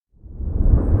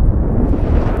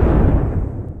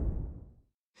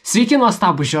Sveiki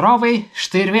nuostabų žiūrovai,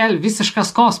 štai ir vėl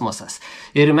visiškas kosmosas.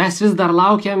 Ir mes vis dar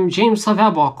laukiam Džeimso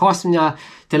Vebo kosminio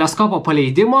teleskopo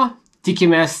paleidimo,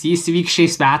 tikimės jis vyks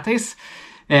šiais metais.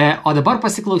 O dabar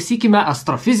pasiklausykime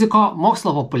astrofiziko,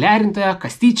 mokslo populiarintojo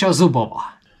Kastyčio Zubovo.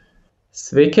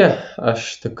 Sveiki,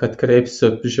 aš tik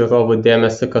atkreipsiu žiūrovų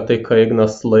dėmesį, kad tai, ką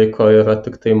Ignas laiko, yra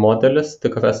tik tai modelis,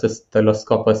 tikrasis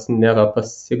teleskopas nėra pas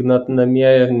Igną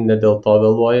namie ir ne dėl to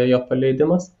vėluoja jo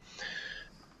paleidimas.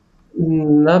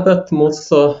 Na, bet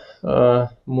mūsų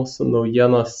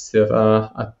naujienos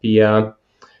yra apie,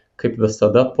 kaip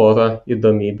visada, porą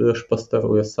įdomybių iš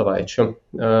pastarųjų savaičių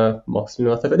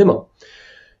mokslinio atradimo.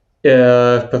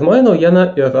 Pirmoji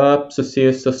naujiena yra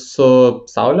susijusi su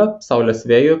Saule, Saulės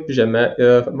vėju, Žeme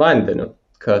ir vandeniu,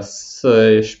 kas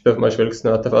iš pirmo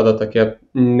žvilgsnio atrodo tokie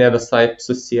ne visai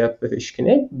susiję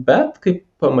reiškiniai, bet kaip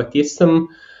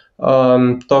pamatysim,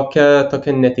 tokia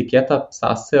netikėta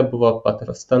sąsaja buvo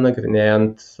atrasta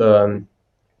nagrinėjant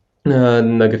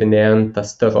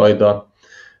asteroido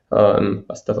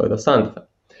sandarą.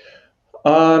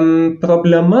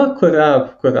 Problema,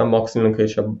 kurią mokslininkai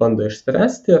čia bando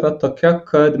išspręsti, yra tokia,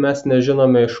 kad mes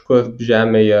nežinome, iš kur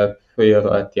Žemėje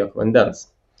yra tiek vandens.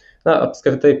 Na,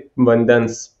 apskritai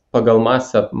vandens pagal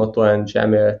masę matuojant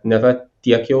Žemėje nėra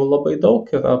tiek jau labai daug,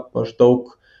 yra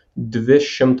maždaug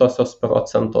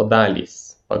 0,02%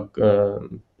 dalys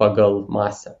pagal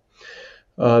masę.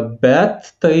 Bet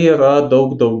tai yra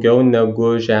daug daugiau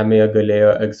negu Žemėje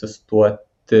galėjo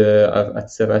egzistuoti ar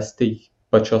atsirasti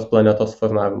pačios planetos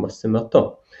formavimosi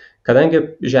metu.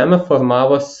 Kadangi Žemė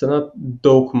formavosi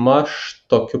daugmaž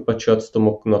tokiu pačiu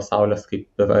atstumu nuo Saulės, kaip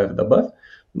yra ir dabar,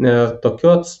 ir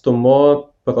tokiu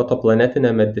atstumu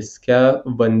protoplanetinėme diske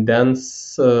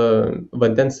vandens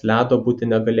ledo būti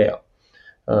negalėjo.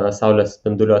 Saulės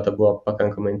spinduliuotė buvo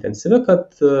pakankamai intensyvi,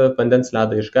 kad vandens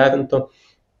ledą išgarintų,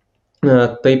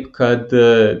 taip kad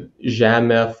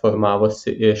Žemė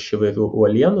formavosi iš įvairių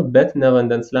uolienų, bet ne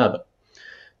vandens ledo.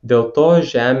 Dėl to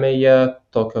Žemėje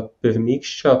tokio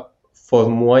pirmykščio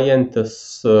formuojantis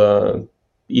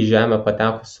į Žemę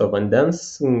patekusio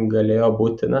vandens galėjo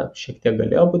būti, šiek tiek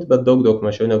galėjo būti, bet daug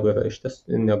mažiau negu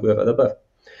yra dabar.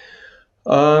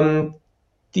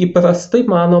 Įprastai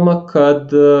manoma, kad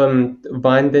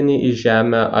vandenį į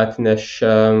Žemę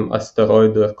atnešė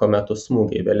asteroidų ir kometų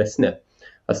smūgiai vėlesni.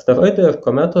 Asteroidai ir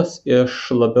kometos iš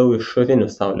labiau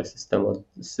išorinių Saulės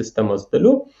sistemos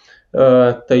dalių,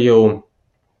 tai jau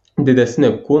didesni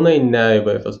kūnai, ne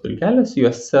įvairios dulkelės,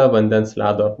 juose vandens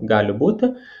ledo gali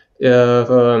būti ir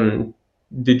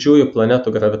didžiųjų planetų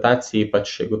gravitacija, ypač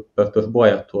jeigu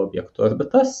perturbuoja tų objektų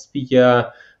orbitas,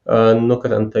 jie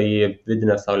nukrenta į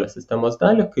vidinę Saulės sistemos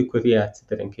dalį, kai kurie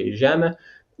atsitrenkia į Žemę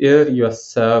ir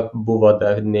juose buvo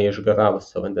dar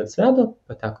neišgaravusio vandens ledo,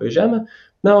 pateko į Žemę.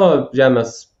 Na, o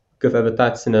Žemės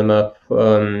gravitacinėme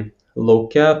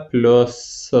lauke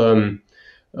plus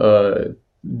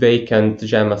veikiant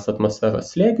Žemės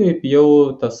atmosferos slėgiui,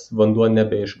 jau tas vanduo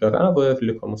nebeišgaravo ir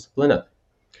liko mūsų planetai.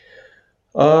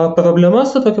 Problema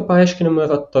su tokiu paaiškinimu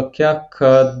yra tokia,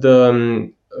 kad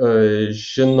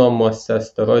žinomuose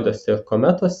asteroiduose ir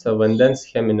kometose vandens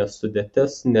cheminė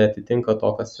sudėtis neatitinka to,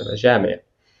 kas yra Žemėje.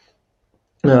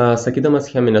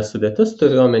 Sakydamas cheminė sudėtis,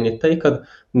 turiu omeny tai, kad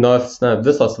nors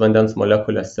visos vandens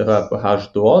molekulės yra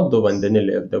H2O, du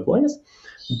vandeniliai ir deguonis,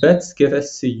 bet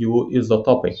skiriasi jų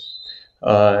izotopai.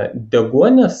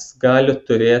 Deguonis gali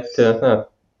turėti,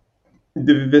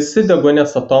 visi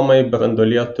deguonies atomai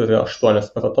branduolyje turi 8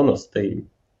 protonus,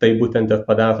 tai būtent ir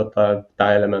padaro tą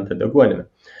elementą deguonimi.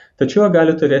 Tačiau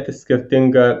gali turėti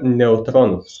skirtingą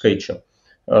neutronų skaičių.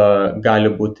 Gali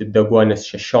būti deguonis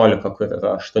 16, kur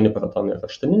yra 8 protonai ir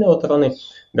 8 neutronai,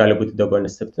 gali būti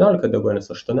deguonis 17, deguonis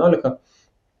 18,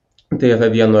 tai yra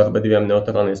 1 arba 2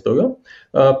 neutronais daugiau.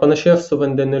 Panašiai ir su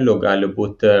vandeniliu gali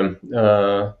būti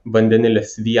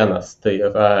vandenilis 1, tai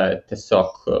yra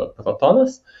tiesiog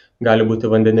protonas, gali būti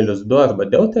vandenilis 2 arba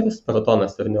deuteris,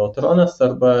 protonas ir neutronas,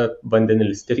 arba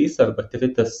vandenilis 3 arba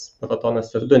tritis, protonas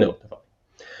ir 2 neutronai.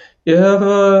 Ir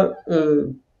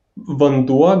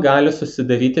vanduo gali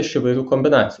susidaryti iš įvairių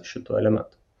kombinacijų šitų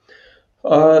elementų.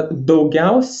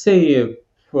 Daugiausiai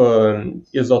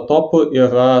izotopų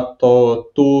yra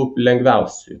tų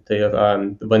lengviausių, tai yra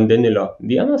vandenilio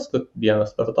 1, kur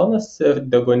 1 protonas ir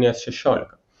deguonies 16.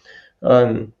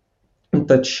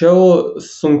 Tačiau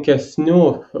sunkesnių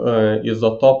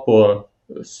izotopų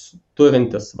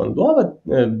turintis vanduo,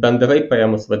 bendrai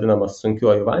paėmus vadinamas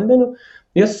sunkiuoju vandeniu,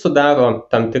 jis sudaro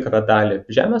tam tikrą dalį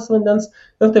Žemės vandens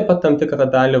ir taip pat tam tikrą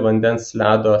dalį vandens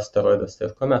ledo asteroiduose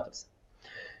ir kometose.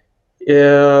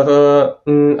 Ir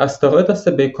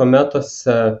asteroiduose bei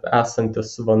kometose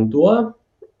esantis vanduo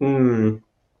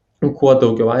kuo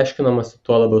daugiau aiškinamasi,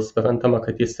 tuo labiau suprantama,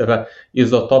 kad jis yra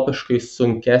izotopiškai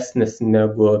sunkesnis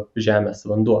negu Žemės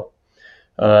vanduo.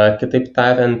 Kitaip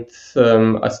tariant,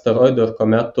 asteroidų ir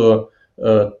kometų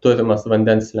turimas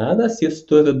vandens ledas, jis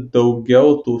turi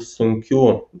daugiau tų sunkių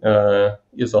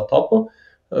izotopų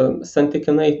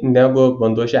santykinai negu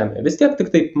vanduo Žemėje. Vis tiek tik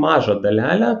taip mažą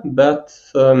dalelę, bet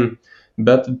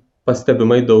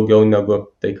pastebimai daugiau negu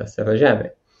tai, kas yra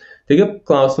Žemėje. Taigi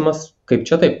klausimas, kaip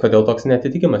čia taip, kodėl toks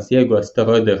neatitikimas, jeigu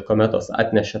asteroidai ir kometos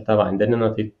atnešė tą vandenį,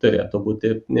 tai turėtų būti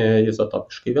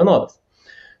izotopiškai vienodas.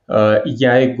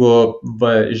 Jeigu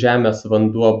Žemės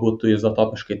vanduo būtų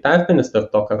izotopiškai tarpinis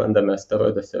tarp to, ką randame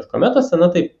asteroiduose ir kometose,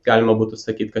 tai galima būtų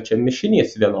sakyti, kad čia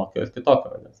mišinys vienokio ir kitokio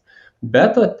vandens.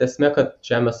 Bet esmė, kad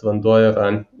Žemės vanduo yra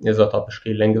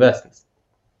izotopiškai lengvesnis.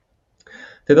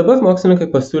 Tai dabar mokslininkai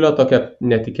pasiūlė tokią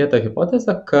netikėtą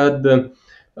hipotezę, kad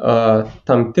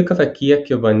tam tikrą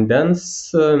kiekį vandens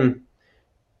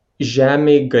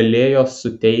Žemėj galėjo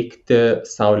suteikti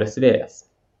Saulės vėjas.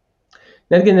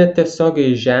 Netgi net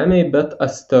tiesiogiai Žemėj, bet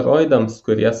asteroidams,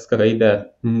 kurie skraidė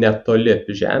netoli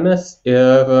Žemės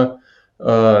ir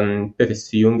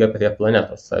prisijungia prie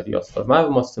planetos, ar jos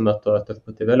formavimosi metu, ar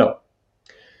truputį vėliau.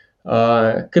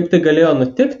 Kaip tai galėjo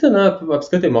nutikti?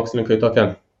 Apskritai mokslininkai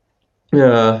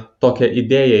tokią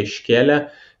idėją iškėlė,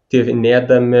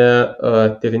 tyrinėdami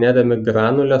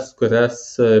granulės, kurias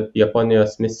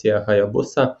Japonijos misija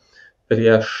Hayabusa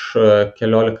prieš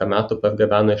 14 metų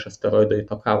pargabeno iš asteroido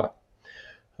Itokava.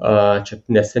 Čia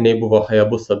neseniai buvo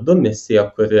Hayabusa 2 misija,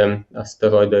 kuri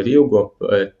asteroido Ryugu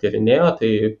tyrinėjo,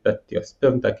 bet jos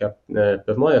pirmtakė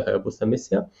pirmoji Hayabusa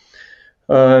misija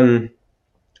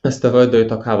asteroido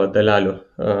Itokava dalelių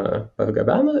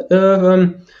pargabeno ir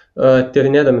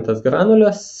tyrinėdami tas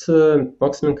granulės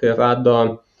mokslininkai rado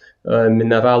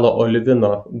mineralo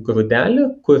olivino grūdelį,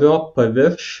 kurio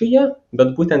paviršiuje,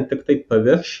 bet būtent tik tai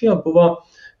paviršiuje buvo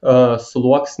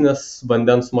sluoksnis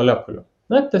vandens molekulių.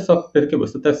 Tiesiog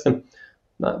pirkibus, tarsi,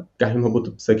 galima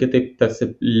būtų sakyti, taip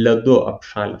tarsi ledu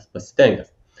apšalęs,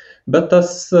 pasitengęs. Bet tas,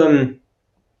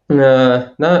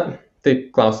 tai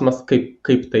klausimas,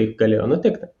 kaip tai galėjo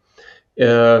nutikti.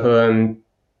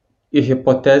 Ir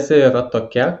hipotezė yra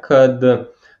tokia, kad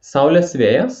Saulės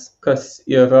vėjas, kas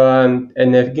yra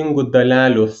energingų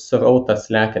dalelių srautas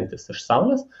lekiantis iš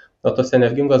Saulės, tos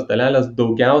energingos dalelės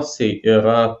daugiausiai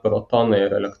yra protonai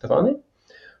ir elektronai.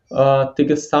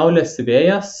 Taigi Saulės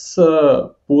vėjas,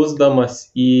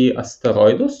 pūsdamas į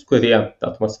asteroidus, kurie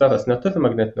atmosferos neturi,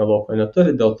 magnetinio lauko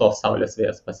neturi, dėl to Saulės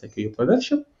vėjas pasiekia jų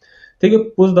paviršių. Taigi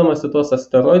pūsdamas į tuos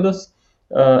asteroidus,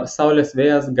 Saulės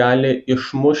vėjas gali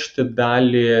išmušti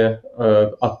dalį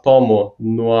atomų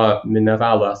nuo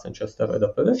mineralų esančio asteroido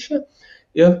paviršiuje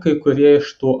ir kai kurie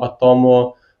iš tų atomų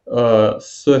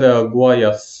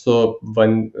sureaguoja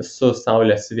su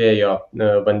Saulės vėjo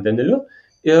vandeniliu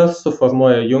ir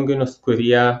suformuoja junginius,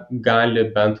 kurie gali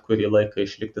bent kurį laiką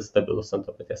išlikti stabilus ant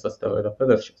to paties asteroido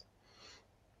paviršiaus.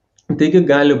 Taigi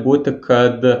gali būti,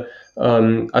 kad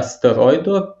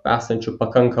asteroidų esančių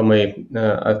pakankamai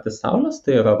arti Saulės,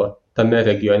 tai yra tame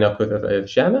regione, kur yra ir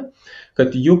Žemė,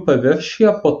 kad jų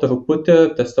paviršiuje po truputį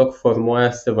tiesiog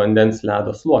formuojasi vandens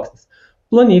ledo sluoksnis.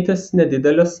 Plonytis,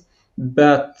 nedidelis,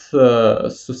 bet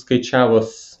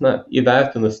suskaičiavus,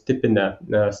 įvertinus tipinę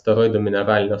asteroidų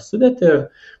mineralinę sudėtį ir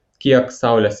kiek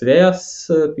Saulės vėjas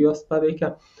juos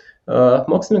paveikia,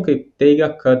 mokslininkai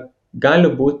teigia, kad gali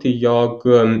būti, jog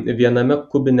viename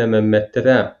kubinėme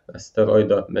metre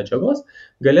asteroido medžiagos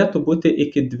galėtų būti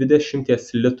iki 20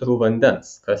 litrų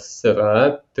vandens, kas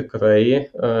yra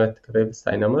tikrai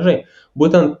visai nemažai.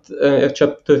 Būtent, ir čia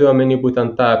turiu omeny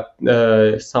būtent tą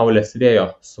Saulės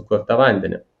vėjo sukurtą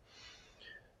vandenį.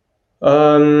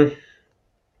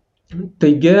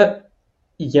 Taigi,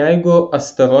 jeigu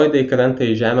asteroidai krenta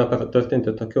į Žemę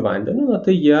praturtinti tokiu vandeniu,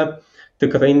 tai jie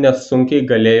tikrai nesunkiai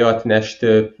galėjo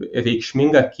atnešti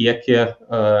reikšmingą kiekį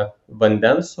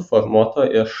vandens suformuoto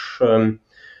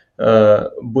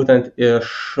būtent iš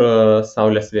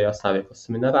Saulės vėjo sąveikos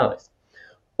su mineralais.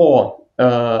 O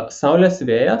Saulės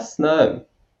vėjas,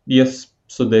 jis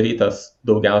sudarytas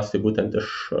daugiausiai būtent iš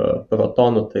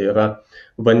protonų, tai yra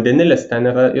vandenilis, ten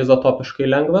yra izotopiškai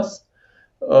lengvas.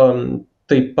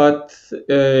 Taip pat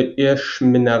iš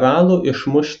mineralų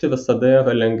išmušti visada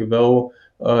yra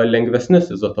lengvesnius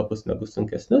izotopus negu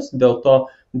sunkesnius, dėl to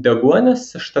deguonis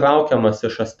ištraukiamas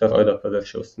iš asteroido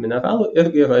paviršiaus mineralų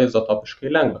irgi yra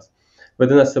izotopiškai lengvas.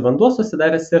 Vadinasi, vanduo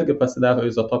susidaręs irgi pasidaro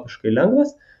izotopiškai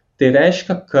lengvas, tai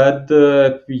reiškia,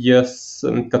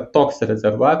 kad toks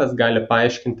rezervuaras gali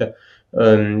paaiškinti,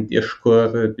 iš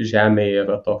kur Žemėje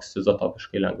yra toks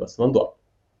izotopiškai lengvas vanduo.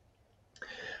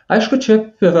 Aišku, čia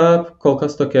yra kol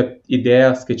kas tokia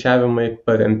idėja, skaičiavimai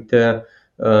paremti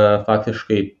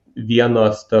faktiškai vieno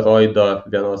asteroido,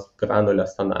 vienos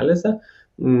granulės analizę.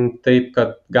 Taip,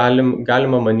 kad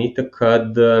galima manyti,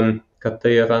 kad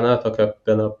tai yra tokia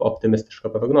gana optimistiška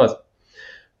prognozė.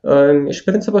 Iš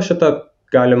principo šitą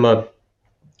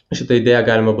idėją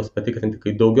galima bus patikrinti,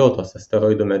 kai daugiau tos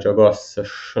asteroidų medžiagos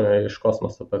iš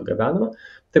kosmoso pargabenama.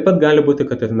 Taip pat gali būti,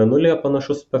 kad ir Mėnulyje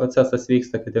panašus procesas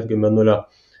vyksta, kad irgi Mėnulio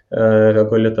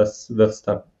regolitas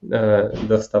virsta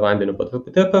vandeniu po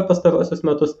truputį per pastarosius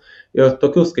metus. Ir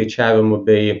tokių skaičiavimų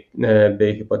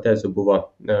bei hipotezių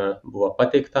buvo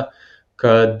pateikta,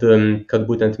 kad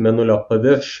būtent Mėnulio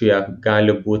paviršiuje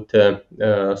gali būti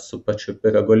su pačiu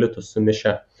regolitu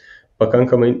sumišę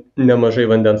pakankamai nemažai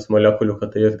vandens molekulių,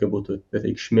 kad tai irgi būtų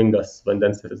reikšmingas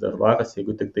vandens rezervuaras,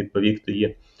 jeigu tik tai pavyktų jį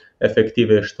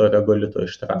efektyviai iš to regolito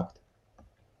ištraukti.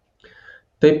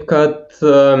 Taip,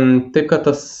 kad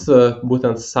tas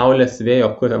būtent Saulės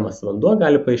vėjo kuriamas vanduo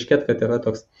gali paaiškėti, kad yra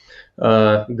toks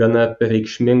gana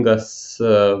reikšmingas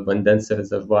vandens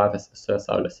rezervuaras visoje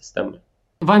Saulės sistemoje.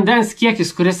 Vandens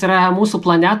kiekis, kuris yra mūsų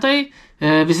planetai,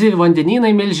 visi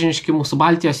vandenynai milžiniški, mūsų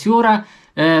Baltijos jūra,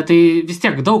 tai vis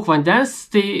tiek daug vandens,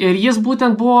 tai ir jis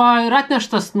būtent buvo ir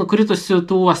atneštas nukritusių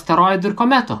tų asteroidų ir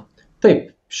kometų.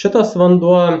 Taip, šitas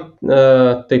vanduo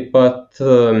taip pat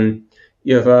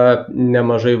yra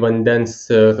nemažai vandens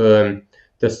ir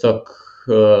tiesiog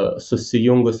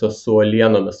susijungusios su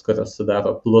uolienomis, kurios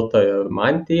sudaro plutą ir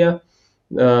mantiją.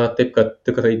 Taip, kad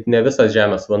tikrai ne visas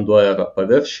Žemės vanduo yra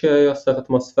paviršiuje jos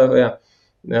atmosferoje,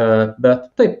 bet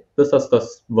taip, visas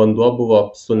tas vanduo buvo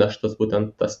suneštas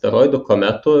būtent asteroidų,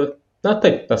 kometų,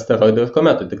 asteroidų ir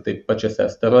kometų, tik tai pačiose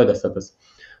asteroidėse tas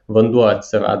vanduo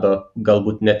atsirado,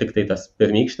 galbūt ne tik tai tas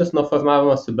pirmykštis nuo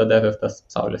formavimosi, bet dar ir tas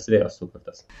Saulės vėjo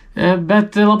sukurtas.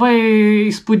 Bet labai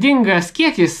įspūdingas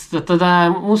kiekis,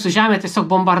 tada mūsų Žemė tiesiog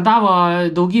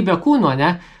bombardavo daugybę kūnų,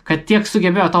 ne? Kad tiek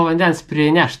sugebėjo to vandens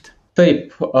prinešti.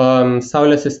 Taip,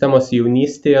 Saulės sistemos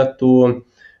jaunystėje tų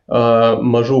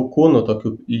mažų kūnų,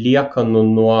 tokių liekanų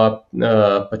nuo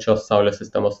pačios Saulės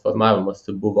sistemos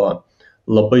formavimosi buvo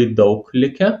labai daug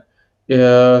likę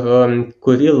ir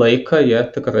kurį laiką jie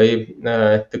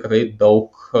tikrai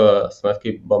daug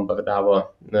smarkiai bombardavo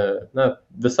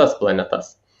visas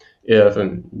planetas. Ir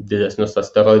didesnius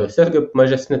asteroidus irgi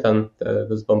mažesni ten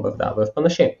vis bombardavo ir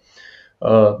panašiai.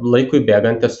 Laikui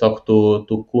bėgant tiesiog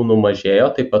tų kūnų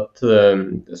mažėjo, taip pat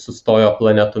sustojo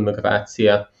planetų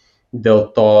migracija, dėl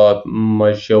to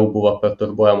mažiau buvo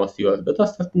perturbuojamos jų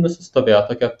orbitos ir nusistovėjo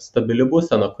tokia stabili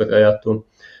būsena, kurioje tų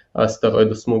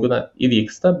asteroidų smūgių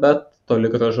įvyksta, bet toli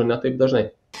gražu ne taip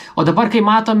dažnai. O dabar, kai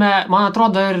matome, man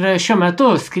atrodo, ir šiuo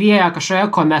metu skrieja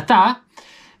kažkokia kometa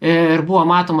ir buvo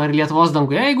matoma ir Lietuvos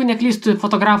danguje, jeigu neklystu,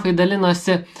 fotografai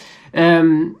dalinosi.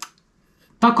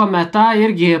 Ta kometa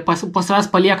irgi po savęs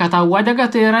palieka tą uodegą,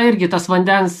 tai yra irgi tas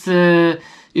vandens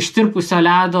ištirpusio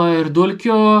ledo ir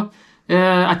dulkių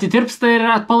atitirpsta ir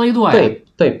atpalaiduoja.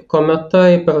 Taip, kometa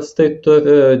įprastai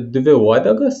turi dvi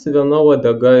uodegas. Viena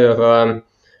uodega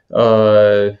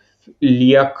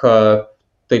lieka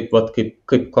taip pat,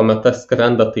 kaip kometa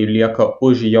skrenda, tai lieka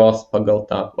už jos pagal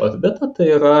tą orbitą, tai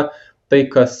yra tai,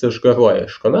 kas išgaruoja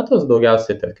iš kometos,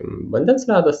 daugiausiai, tarkim, vandens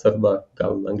ledas arba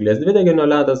gal anglies dvideginio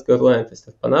ledas garuojantis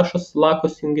ir panašus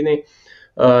lakūs junginiai.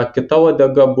 Kita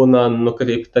uodega būna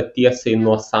nukreipta tiesiai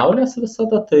nuo Saulės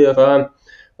visada, tai yra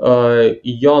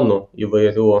jaunų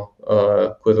įvairių,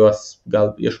 kuriuos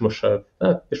gal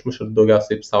išmuša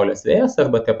daugiausiai Saulės vėjas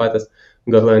arba tie patys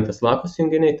garuojantis lakūs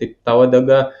junginiai, tai ta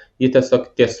uodega ji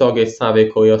tiesiogiai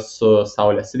sąveikauja su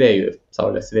Saulės vėju.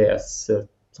 Saulės vėjas,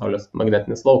 Saulės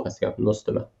magnetinis laukas ją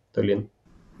nustumia tolyn.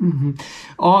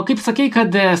 O kaip sakei,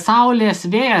 kad Saulės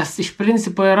vėjas iš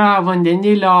principo yra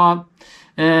vandenilio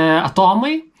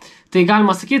atomai, tai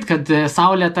galima sakyti, kad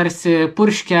Saulė tarsi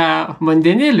purškia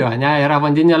vandeniliu, ne, yra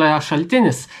vandenilio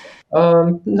šaltinis.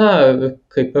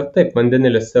 Kaip ir taip,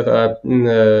 vandenilis yra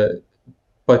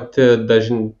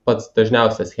pats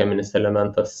dažniausias cheminis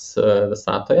elementas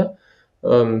visatoje.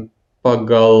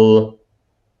 Pagal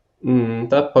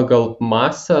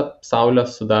masę Saulę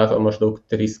sudaro maždaug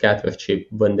 3/4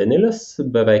 vandenilis,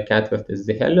 beveik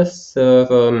 1/4 helis ir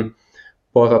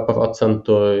porą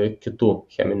procentų kitų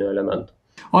cheminių elementų.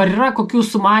 O ar yra kokių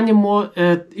sumanimų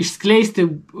išskleisti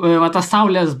tas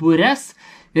Saulės būres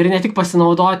ir ne tik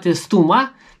pasinaudoti stumą,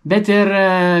 bet ir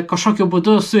kažkokiu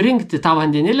būdu surinkti tą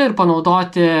vandenilį ir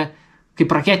panaudoti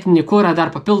kaip raketinį kurą dar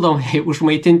papildomai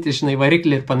užmaitinti,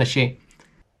 variklį ir panašiai?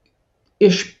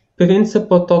 Iš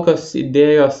principo tokios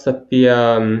idėjos apie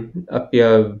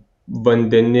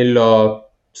vandenilio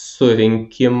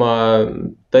surinkimą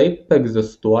taip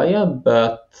egzistuoja,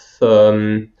 bet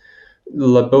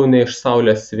labiau ne iš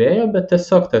Saulės vėjo, bet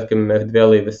tiesiog, tarkim,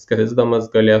 erdvėlaivis skrisdamas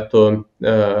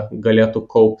galėtų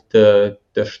kaupti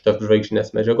iš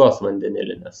tarpžvaigždinės medžiagos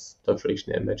vandenilį, nes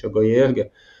tarpžvaigždinėje medžiagoje irgi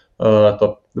to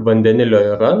vandenilio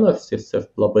yra, nors jis ir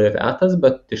labai retas,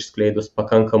 bet išskleidus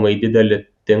pakankamai didelį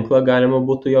tinklą galima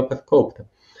būtų jo prikaupti.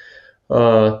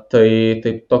 Tai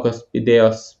tokios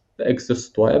idėjos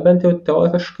egzistuoja bent jau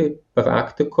teoriškai,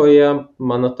 praktikoje,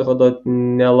 man atrodo,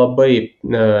 nelabai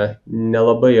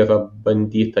yra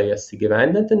bandyta jas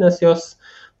įgyvendinti, nes jos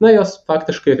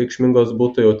faktiškai reikšmingos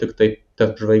būtų jau tik taip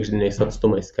tarpžvaigždiniais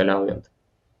atstumais keliaujant.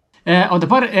 O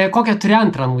dabar kokią turi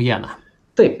antrą naujieną?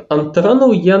 Taip, antra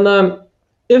naujiena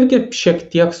irgi šiek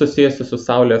tiek susijusi su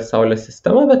Saulė ir Saulės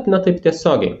sistema, bet ne taip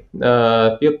tiesiogiai.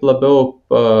 Ji labiau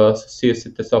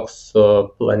susijusi tiesiog su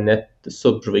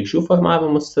žvaigždžių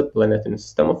formavimusi, planetinių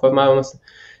sistemų formavimusi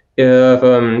ir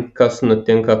kas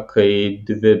nutinka, kai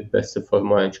dvi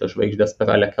besiformuojančios žvaigždės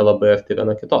pralekia labai arti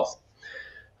viena kitos.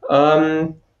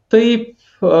 Tai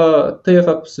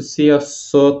yra susijęs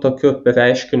su tokiu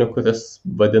reiškiniu, kuris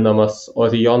vadinamas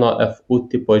Oriono FU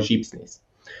tipo žybsniais.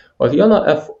 Oriono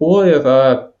FU yra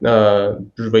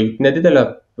nedidelė,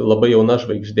 labai jauna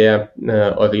žvaigždė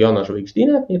Oriono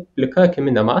žvaigždynė, plika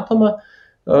akimi nematoma,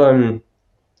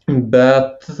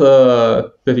 bet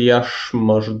prieš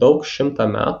maždaug 100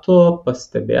 metų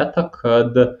pastebėta,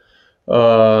 kad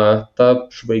ta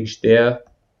žvaigždė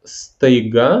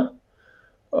staiga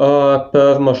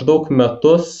per maždaug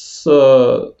metus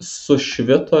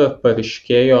sušvito ir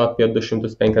paryškėjo apie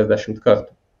 250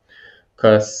 kartų.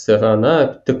 Kas yra,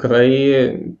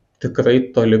 tikrai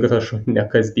toli gražu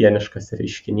nekasdieniškas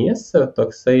reiškinys.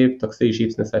 Toksai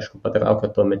žybsnis, aišku, patraukė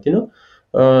tuometinių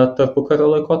tarpukario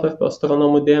laikotarpio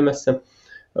astronomų dėmesį.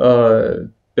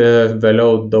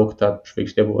 Vėliau daug ta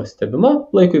žvaigždė buvo stebima.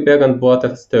 Laikui bėgant buvo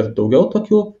atrasti ir daugiau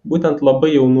tokių būtent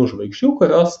labai jaunų žvaigždžių,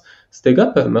 kurios staiga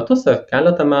per metus ar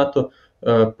keletą metų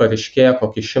paryškėja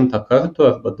kokį 100 kartų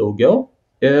arba daugiau.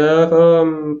 Ir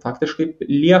faktiškai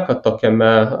lieka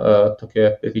tokioje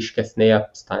ryškesnėje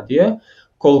stadijoje.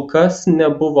 Kol kas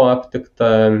nebuvo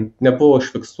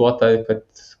užfiksuota, kad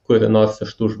kuri nors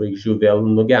iš tų žvaigždžių vėl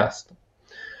nugestų.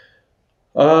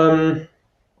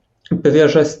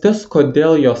 Priežastis,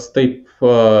 kodėl jos taip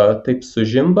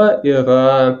sužimba,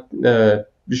 yra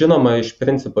žinoma iš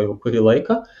principo jau kurį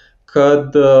laiką,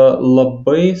 kad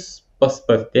labai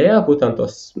paspartėja, būtent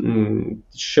tos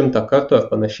 100 kartų ar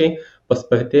panašiai,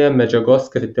 paspartėja medžiagos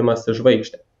kritimas į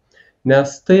žvaigždę.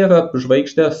 Nes tai yra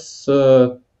žvaigždės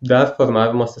dar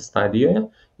formavimosi stadijoje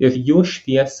ir jų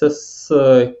šviesis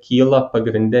kyla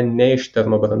pagrinde ne iš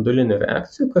termobrandulinių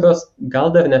reakcijų, kurios gal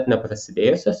dar net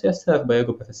neprasidėjusios jose, arba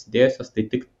jeigu prasidėjusios, tai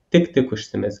tik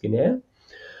užsimezginėja.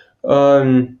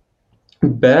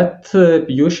 Bet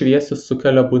jų šviesis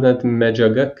sukelia būtent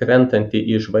medžiaga krentanti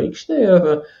į žvaigždę ir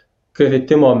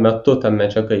kritimo metu ta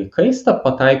medžiaga įkaista,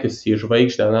 pataikiusi į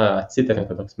žvaigždę,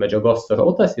 atsitrenka toks medžiagos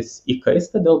srautas, jis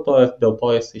įkaista dėl to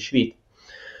jis išvyti.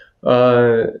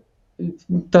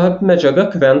 Ta medžiaga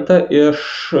krenta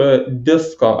iš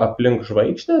disko aplink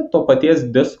žvaigždę, to paties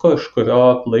disko, iš kurio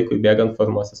laikui bėgant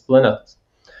formuosis planetos.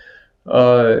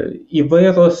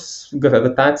 Įvairūs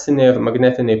gravitaciniai ir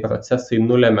magnetiniai procesai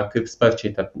nulėmė, kaip sparčiai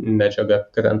ta medžiaga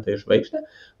krenta į žvaigždę,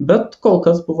 bet kol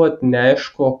kas buvo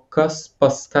neaišku, kas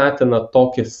paskatina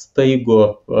tokį staigų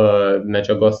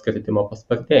medžiagos kritimo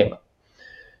paspartėjimą.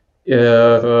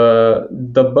 Ir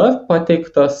dabar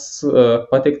pateiktas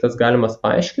galimas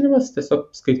paaiškinimas, tiesiog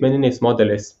skaitmeniniais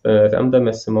modeliais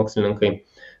remdamėsi mokslininkai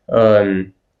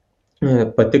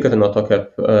patikrino tokią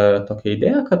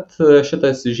idėją, kad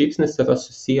šitas žybsnis yra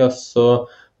susijęs su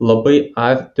labai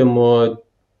artimu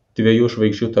dviejų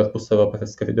žvaigždžių tarpusavio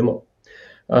praskridimu.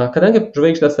 Kadangi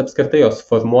žvaigždės apskritai jos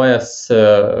formuojasi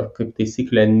kaip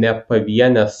taisyklė ne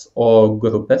pavienės, o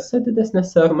grupėse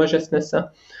didesnėse ar mažesnėse,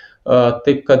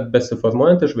 taip kad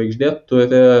besiformuojanti žvaigždė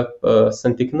turi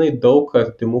santykinai daug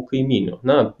artimų kaimynių.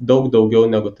 Daug daugiau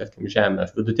negu, tarkim, Žemė.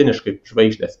 Vidutiniškai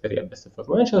žvaigždės prie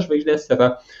besiformuojančios žvaigždės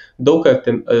yra daug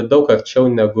arčiau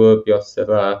negu jos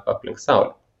yra aplink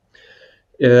Saulę.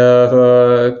 Ir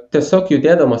tiesiog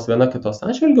judėdamos viena kitos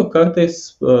atžvilgiu,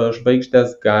 kartais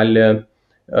žvaigždės gali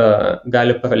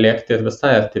pralėkti ir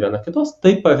visai arti viena kitos,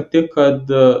 taip arti, kad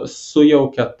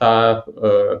sujaukia tą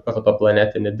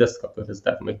protoplanetinį diską, kuris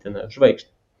dar maitina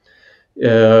žvaigždę.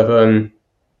 Ir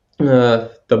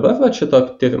dabar šito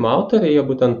tyrimo autoriai jie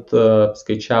būtent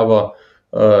skaičiavo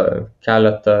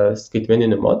keletą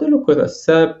skaitmeninių modelių,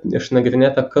 kuriuose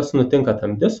išnagrinėta, kas nutinka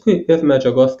tam diskui ir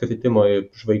medžiagos kritimo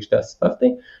į žvaigždės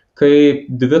spartai, kai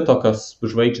dvi tokios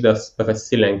žvaigždės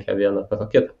prasilenkia viena pro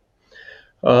kitą.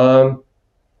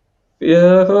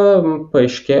 Ir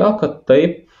paaiškėjo, kad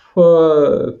taip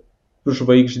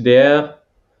žvaigždės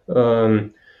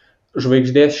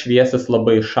šviesis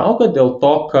labai išauga dėl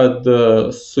to, kad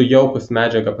sujaukus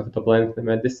medžiagą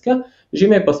protoplanetiniame diske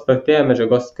žymiai paspartėja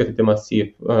medžiagos kritimas į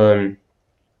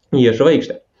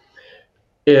žvaigždę.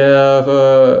 Ir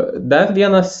dar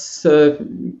vienas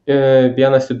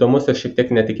įdomus ir šiek tiek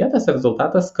netikėtas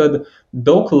rezultatas, kad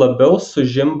daug labiau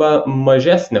sužimba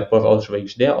mažesnė poros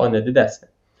žvaigždė, o ne didesnė.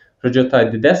 Žodžiu, ta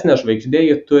didesnė žvaigždė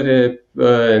ji turi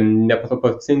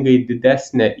neproporcingai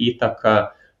didesnę įtaką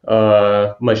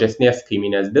mažesnės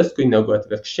kaiminės diskui negu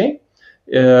atvirkščiai.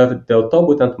 Ir dėl to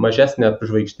būtent mažesnė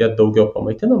žvaigždė daugiau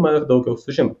pamaitinama ir daugiau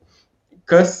sužimba.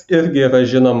 Kas irgi yra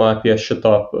žinoma apie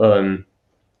šito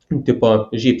tipo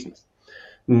žybsnius.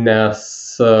 Nes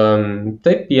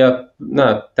taip jie,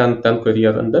 ten kur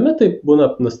jie randami, tai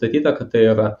būna nustatyta, kad tai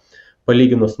yra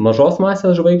palyginus mažos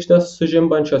masės žvaigždės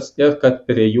sužimbančios ir kad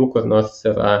prie jų kur nors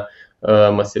yra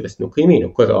masyvesnių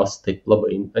kaimynių, kurios taip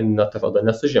labai atrodo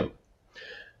nesužimba.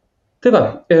 Tai va,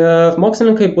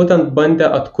 mokslininkai būtent bandė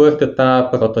atkurti tą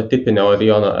prototipinę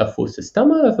Oriono FU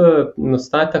sistemą ir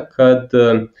nustatė, kad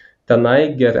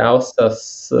tenai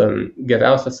geriausias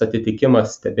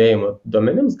atitikimas stebėjimo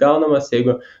duomenims gaunamas,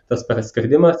 jeigu tas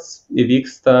praskridimas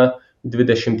įvyksta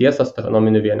 20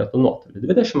 astronominių vienetų nuotoliu.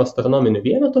 20 astronominių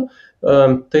vienetų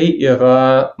tai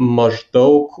yra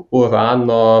maždaug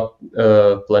Urano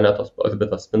planetos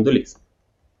orbitos spindulys.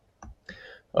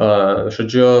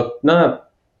 Žodžiu,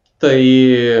 tai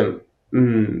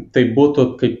būtų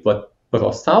kaip pro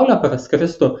Saulę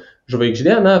praskristų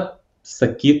žvaigždė,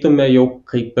 sakytume jau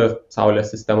kaip ir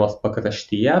Saulės sistemos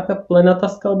pakraštyje apie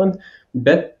planetas kalbant,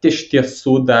 bet iš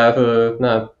tiesų dar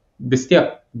vis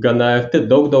tiek gana arti,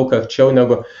 daug arčiau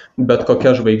negu bet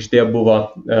kokia žvaigždė buvo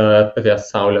prie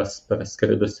Saulės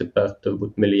praskridusi per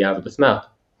turbūt milijardus metų.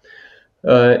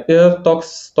 Ir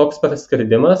toks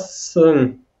praskridimas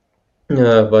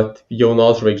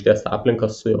jaunos žvaigždės aplinką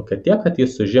sujaukia tiek, kad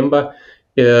jis sužimba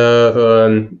ir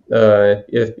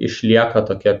išlieka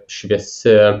tokia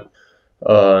šviesi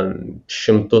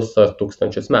šimtus ar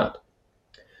tūkstančius metų.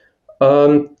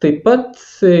 Taip pat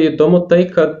įdomu tai,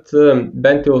 kad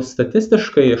bent jau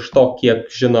statistiškai iš to, kiek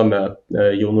žinome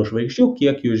jaunų žvaigždžių,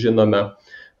 kiek jų žinome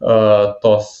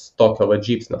tokio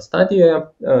žybsnio stadijoje,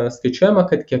 skaičiuojama,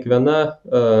 kad kiekviena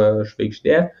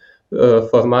žvaigždė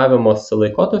formavimosi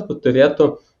laikotarpiu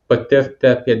turėtų patirti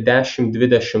apie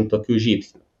 10-20 tokių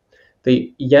žybsnių. Tai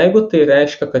jeigu tai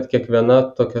reiškia, kad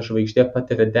kiekviena tokia žvaigždė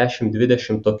patiria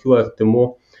 10-20 tokių artimų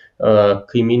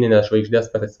kaimininės žvaigždės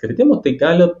praskridimų, tai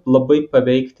gali labai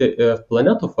paveikti ir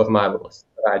planetų formavimosi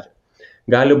pradžią.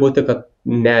 Gali būti, kad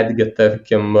netgi,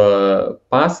 tarkim,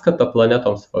 paskata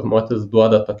planetoms formuotis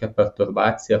duoda tokia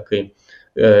perturbacija, kai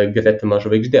gretima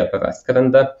žvaigždė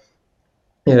praskrenda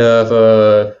ir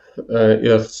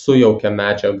sujaukia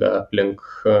medžiagą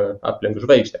aplink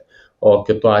žvaigždę. O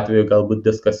kitu atveju galbūt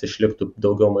diskas išliktų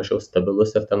daugiau mažiau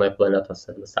stabilus ir tenai planetos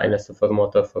visai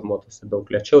nesiformuotų ar formuotųsi daug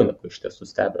lėčiau, negu iš tiesų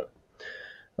stebime.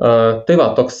 Tai va,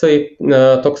 toks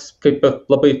kaip ir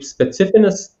labai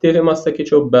specifinis tyrimas,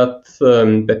 sakyčiau,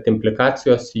 bet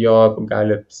implikacijos jo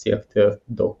gali siekti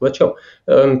daug plačiau.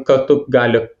 Kartu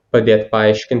gali padėti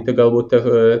paaiškinti galbūt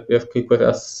ir kai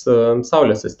kurias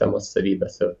Saulės sistemos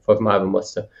savybės ir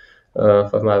formavimosi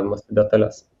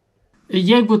detalės.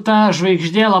 Jeigu ta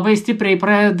žvaigždė labai stipriai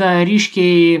pradeda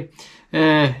ryškiai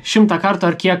 100 kartų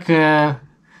ar kiek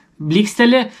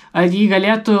bliksteli, ar jį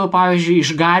galėtų, pavyzdžiui,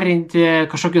 išgarinti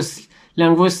kažkokius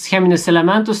lengvus cheminius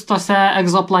elementus tose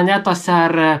egzoplanetose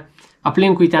ar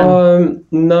aplinkui ten?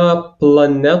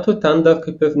 Planetų ten dar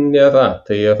kaip ir nėra.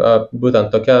 Tai yra būtent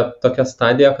tokia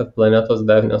stadija, kad planetos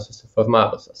dar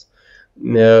nesusiformavusios.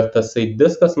 Ir tasai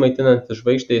diskas maitinantis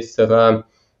žvaigždės yra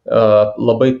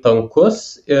labai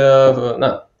tankus ir,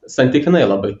 santykinai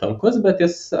labai tankus, bet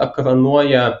jis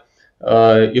ekranuoja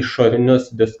išorinius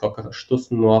disko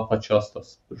kraštus nuo pačios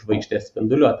tos žvaigždės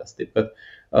spinduliuotės. Taip kad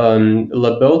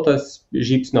labiau tas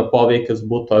žybsnio poveikis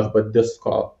būtų arba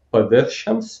disko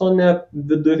paviršiams, o ne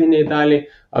viduriniai daliai,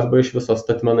 arba iš viso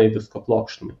statmenai disko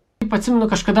plokštumai. Atsimenu,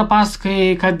 kažkada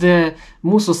pasakai, kad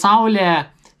mūsų Saulė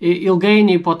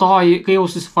ilgainiui po to, kai jau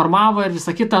susiformavo ir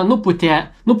visa kita,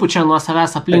 nupučia nuo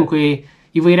savęs aplinkui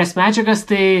įvairias medžiagas,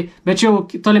 bet čia jau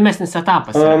tolimesnis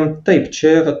etapas. Taip,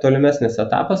 čia yra tolimesnis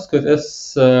etapas,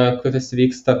 kuris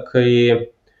vyksta, kai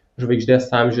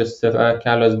žvaigždės amžius yra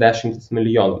kelios dešimtis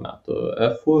milijonų metų.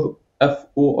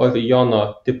 FU Oriono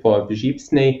tipo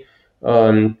žybsniai,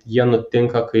 jie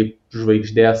nutinka kaip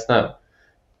žvaigždės,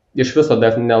 iš viso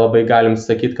dar nelabai galim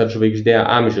sakyti, kad žvaigždė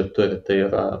amžių turi, tai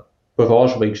yra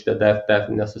prožvaigždė, dar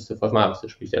nesusiformavusi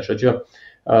žvaigždė. Žodžiu,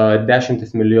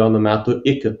 10 milijonų metų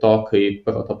iki to, kai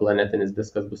protoplanetinis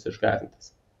diskas bus išgarintas.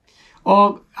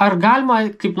 O ar galima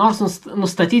kaip nors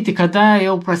nustatyti, kada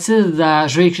jau prasideda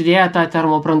žvaigždėje ta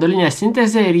termobranduolinė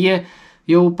sintezė ir ji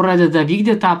jau pradeda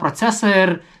vykdyti tą procesą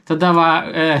ir tada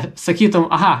sakytum,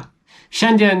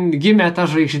 šiandien gimė ta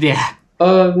žvaigždė?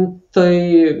 Tai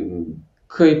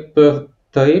kaip ir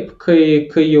taip,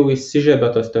 kai jau įsižiebia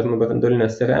tos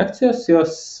termobranduolinės reakcijos,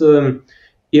 jos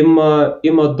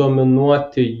ima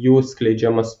dominuoti jų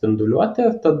skleidžiamą spinduliuotę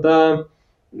ir tada,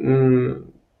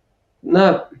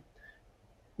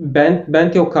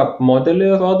 bent jau ką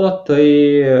modeliai rodo, tai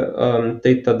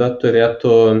tada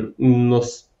turėtų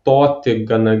nustoti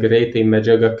gana greitai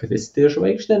medžiaga kristi į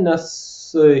žvaigždę, nes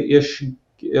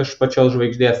iš pačios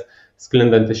žvaigždės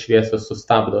sklindantis šviesa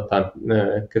sustabdo tą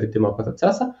kritimo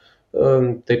procesą.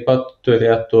 Taip pat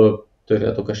turėtų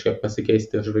kažkiek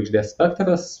pasikeisti žvaigždės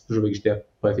spektras, žvaigždė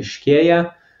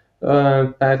paryškėja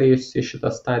perėjus į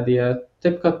šitą stadiją.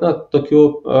 Taip kad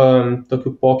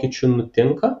tokių pokyčių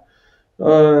nutinka.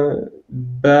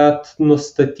 Bet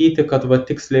nustatyti, kad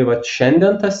tiksliai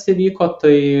šiandien tas įvyko,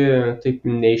 tai taip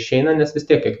neišeina, nes vis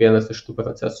tiek kiekvienas iš tų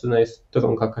procesų jis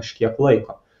trunka kažkiek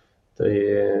laiko. Tai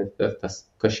per tas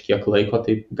kažkiek laiko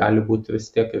tai gali būti vis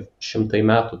tiek ir 100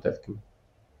 metų, tarkim.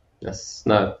 Nes,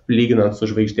 lyginant su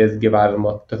žvaigždės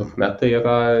gyvavimo trukme, tai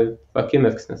yra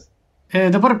akimirksnis.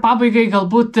 Dabar pabaigai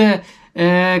galbūt,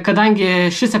 kadangi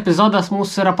šis epizodas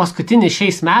mūsų yra paskutinis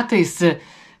šiais metais,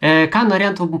 ką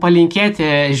norėtum palinkėti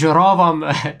žiūrovam,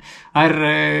 ar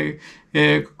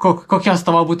kokios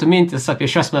tavo būtų mintis apie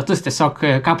šios metus, tiesiog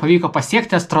ką pavyko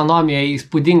pasiekti astronomijoje,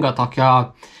 įspūdingo tokio,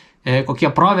 kokie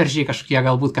proveržiai kažkokie,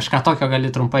 galbūt kažką tokio gali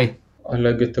trumpai.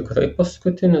 Olegi, tikrai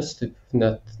paskutinis, taip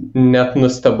net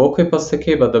nustebau, kai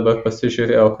pasakei, bet dabar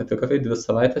pasižiūrėjau, kad tikrai 2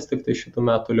 savaitės tik tai šitų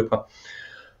metų liko.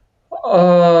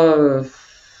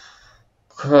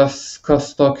 Kas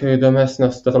tokio įdomesnio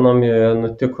astronomijoje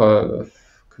nutiko?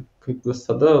 Kaip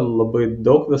visada, labai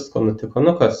daug visko nutiko.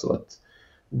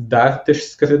 Dart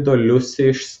išskrido, Liusi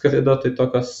išskrido, tai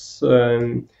tokios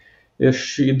iš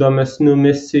įdomesnių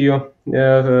misijų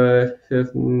ir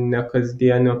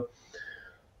nekasdienių.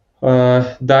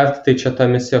 Dart tai čia ta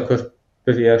misija, kur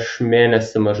prieš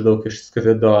mėnesį maždaug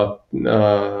išskrido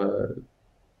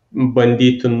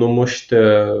bandyti numušti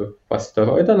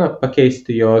asteroidą,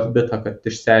 pakeisti jo orbitą, kad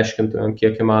išsiaiškintumėm,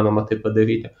 kiek įmanoma tai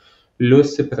padaryti.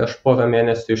 Liusi prieš porą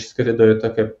mėnesių išskrido į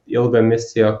tokią ilgą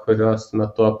misiją, kurios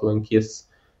metu aplankys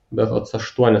berods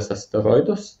 8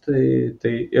 asteroidus.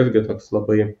 Tai irgi toks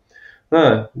labai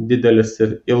didelis ir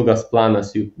ilgas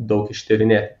planas jų daug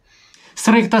ištyrinėti.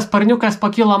 Sraigtas sparniukas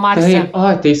pakilo Marse.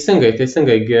 Teisingai.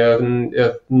 Ir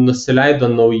nusileido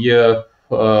nauji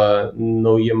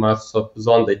Marso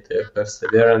zondai, tai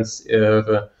Perseverance ir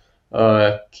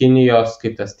Kinijos,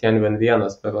 kaip tas Tianwen-1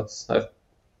 berods.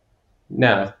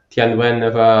 Tianwen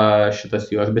yra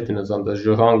šitas jų orbitinis zondas,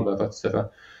 Zhurong berods yra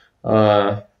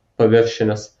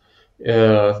paviršinis.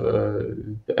 Ir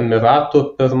Emiratų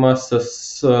pirmasis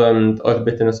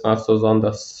orbitinis Marso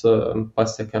zondas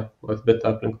pasiekė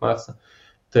orbitą aplink Marsą.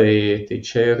 Tai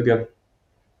čia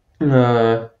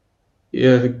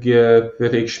irgi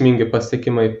reikšmingi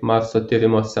pasiekimai Marso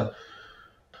tyrimuose.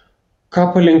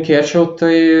 Ką palinkėčiau,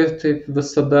 tai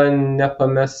visada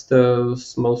nepamesti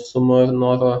smalsumo ir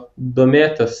noro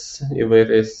domėtis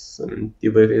įvairiais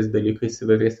dalykais,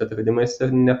 įvairiais atradimais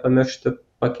ir nepamiršti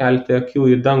pakelti akių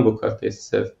į dangų kartais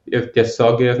ir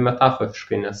tiesiogiai ir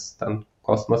metaforiškai, nes ten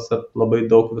kosmose labai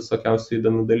daug visokiausių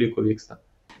įdomių dalykų vyksta.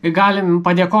 Galim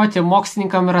padėkoti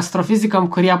mokslininkam ir astrofizikam,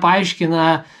 kurie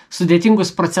paaiškina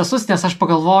sudėtingus procesus, nes aš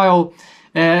pagalvojau,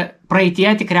 praeitie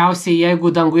tikriausiai, jeigu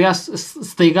danguje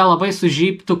staiga labai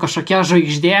sužyptų kažkokia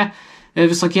žvaigždė,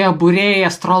 visokie būrėjai,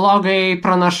 astrologai,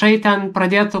 pranašai ten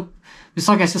pradėtų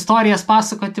visokias istorijas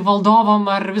pasakoti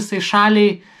valdovom ar visai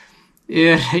šaliai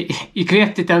ir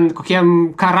įkvėpti ten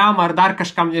kokiem karam ar dar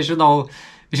kažkam, nežinau,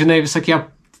 visokie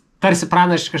tarsi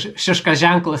pranašiškas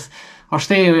ženklas. O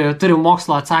štai turiu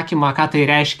mokslo atsakymą, ką tai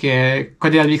reiškia,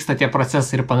 kodėl vyksta tie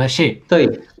procesai ir panašiai.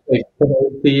 Taip.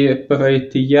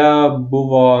 Praeityje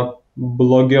buvo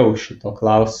blogiau šito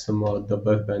klausimo,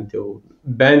 dabar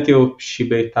bent jau šį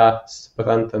bei tą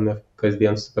suprantam ir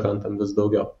kasdien suprantam vis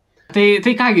daugiau.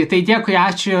 Tai kągi, tai dėkui,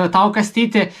 ačiū tau,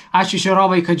 Kastyti, ačiū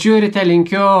žiūrovai, kad žiūrite,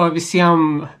 linkiu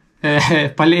visiems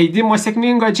paleidimo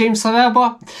sėkmingo Jameso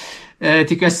Webo.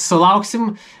 Tikiuosi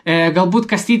sulauksim. Galbūt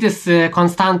Kastytis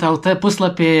Konstanta LT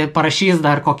puslapį parašys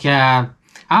dar kokią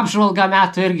apžvalgą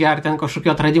metų irgi, ar ten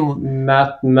kažkokių atradimų?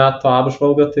 Metų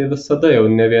apžvalgą tai visada jau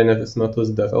ne vienerius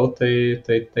metus darau, tai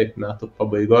taip metų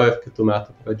pabaigoje ir kitų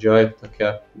metų pradžioje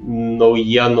tokia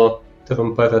naujienų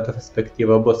trumpa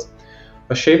retrospektyva bus.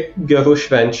 O šiaip gerų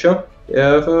švenčių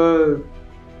ir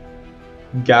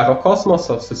gero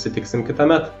kosmoso, susitiksim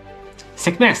kitąmet.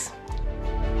 Sėkmės!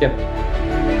 Taip.